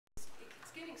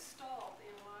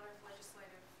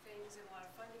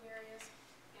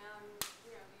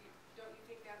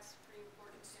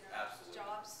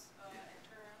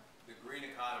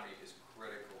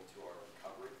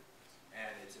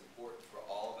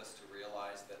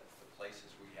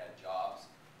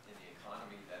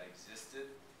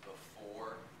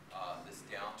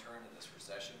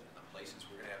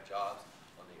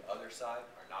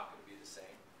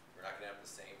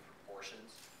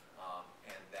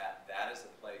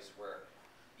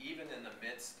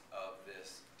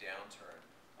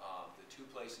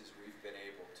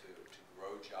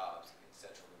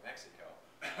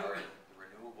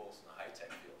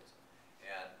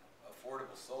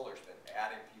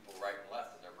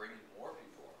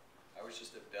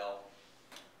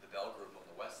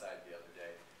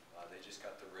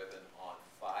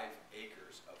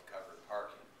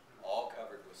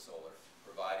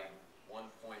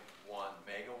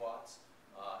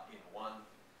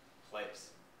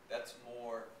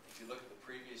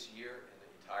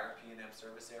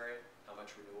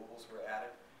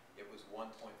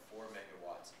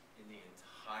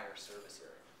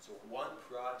one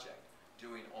project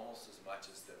doing almost as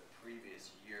much as the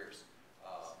previous year's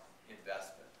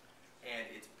investment. And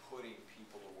it's putting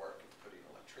people to work. It's putting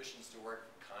electricians to work,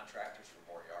 contractors from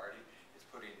Moriarty. It's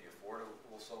putting the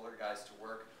affordable solar guys to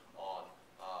work on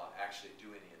actually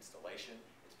doing the installation.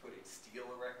 It's putting steel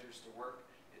erectors to work.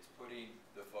 It's putting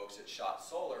the folks at Schott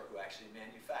Solar, who actually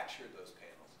manufactured those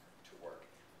panels, to work.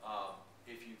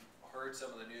 If you've heard some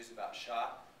of the news about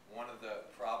Schott, one of the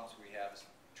problems we have is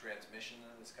transmission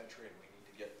in this country, and we need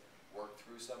to get work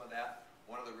through some of that.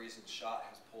 One of the reasons Schott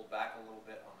has pulled back a little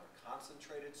bit on their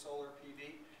concentrated solar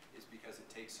PV is because it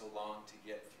takes so long to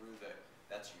get through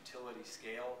that's utility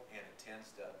scale, and it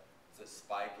tends to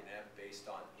spike and ebb based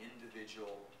on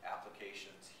individual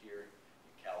applications here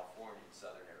in California,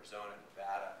 southern Arizona,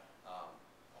 Nevada,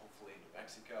 hopefully New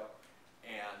Mexico.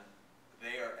 And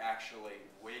they are actually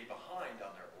way behind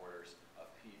on their orders of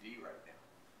PV right now,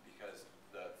 because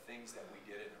the things that we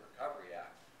did in the Recovery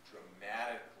Act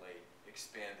dramatically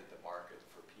expanded the market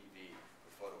for PV, for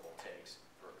photovoltaics,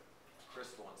 for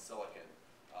crystalline silicon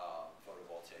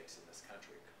photovoltaics in this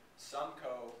country.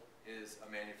 Sumco is a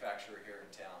manufacturer here in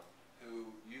town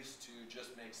who used to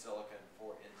just make silicon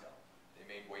for Intel. They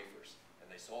made wafers, and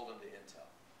they sold them to Intel.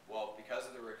 Well, because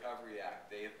of the Recovery Act,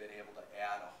 they have been able to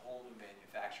add a whole new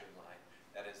manufacturing line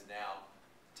that is now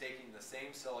taking the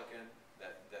same silicon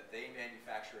that they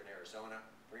manufacture in Arizona,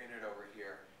 bringing it over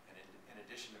here, and in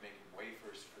addition to making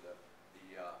wafers for the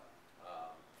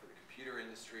computer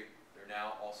industry, they're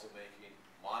now also making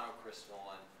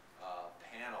monocrystalline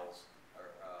panels or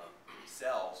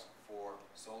cells for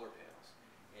solar panels,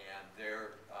 and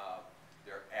they're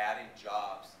adding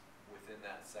jobs within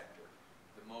that sector.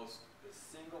 The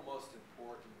single most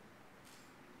important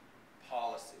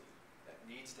policy that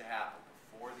needs to happen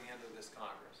before the end of this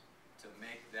Congress to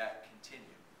make that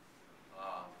continue,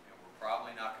 and we're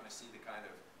probably not going to see the kind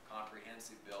of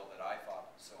comprehensive bill that I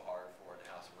fought so hard for in the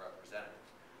House of Representatives,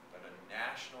 but a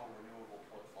national renewable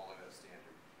portfolio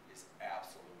standard is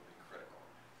absolutely critical.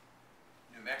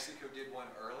 New Mexico did one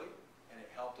early, and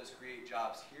it helped us create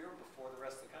jobs here before the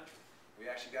rest of the country. We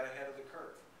actually got ahead of the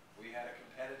curve. We had a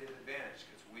competitive advantage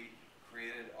because we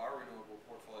created our renewable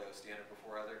portfolio standard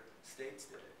before other states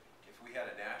did it. If we had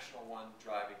a national one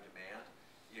driving demand,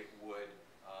 it would,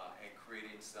 and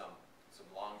creating some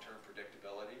long-term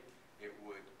predictability, it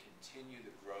would continue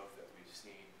the growth that we've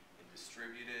seen in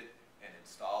distributed and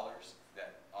installers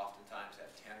that oftentimes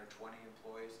have 10 or 20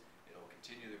 employees. It'll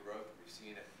continue the growth that we've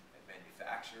seen at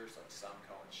manufacturers like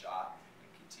Sumco and Schott,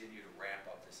 and continue to ramp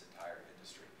up this entire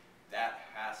industry. That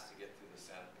has to get through the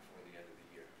Senate before the end of the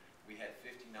year. We had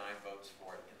 59 votes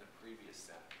for it in the previous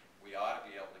Senate. We ought to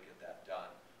be able to get that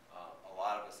done. A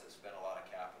lot of us have spent a lot of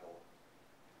capital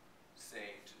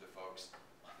saying to the folks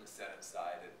on the Senate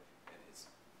side, and it's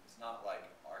not like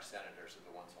our senators are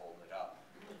the ones holding it up.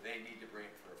 They need to bring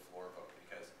it for a floor vote,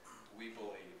 because we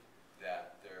believe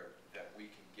that we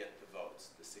can get the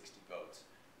votes, the 60 votes,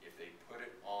 if they put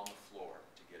it on the floor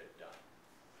to get it done.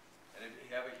 And it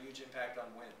have a huge impact on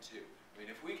wind too. I mean,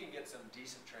 if we can get some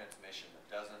decent transmission that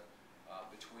doesn't,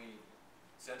 between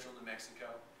central New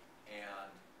Mexico and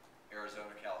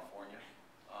Arizona, California,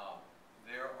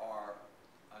 there are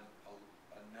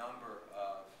a number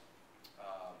of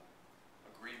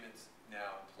agreements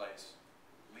now in place,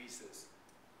 leases,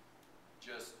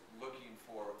 just looking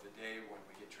for the day when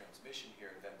we get transmission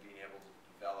here, then being able to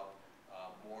develop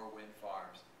more wind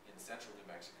farms in central New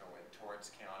Mexico, in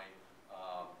Torrance County,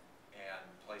 and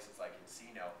places like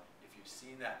Encino. If you've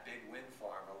seen that big wind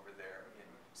farm over there in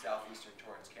southeastern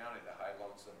Torrance County, the High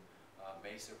Lonesome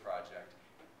Mesa project,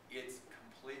 it's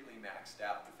completely maxed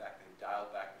out. In fact, they've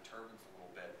dialed back the turbines a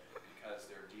little bit because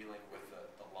they're dealing with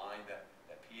the line that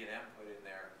P&M put in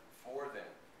there for them,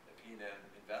 that P&M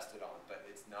invested on, but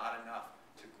it's not enough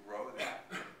to grow that.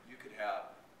 You could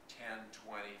have 10,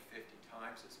 20, 50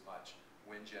 times as much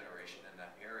wind generation in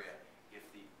that area if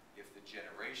the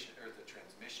generation,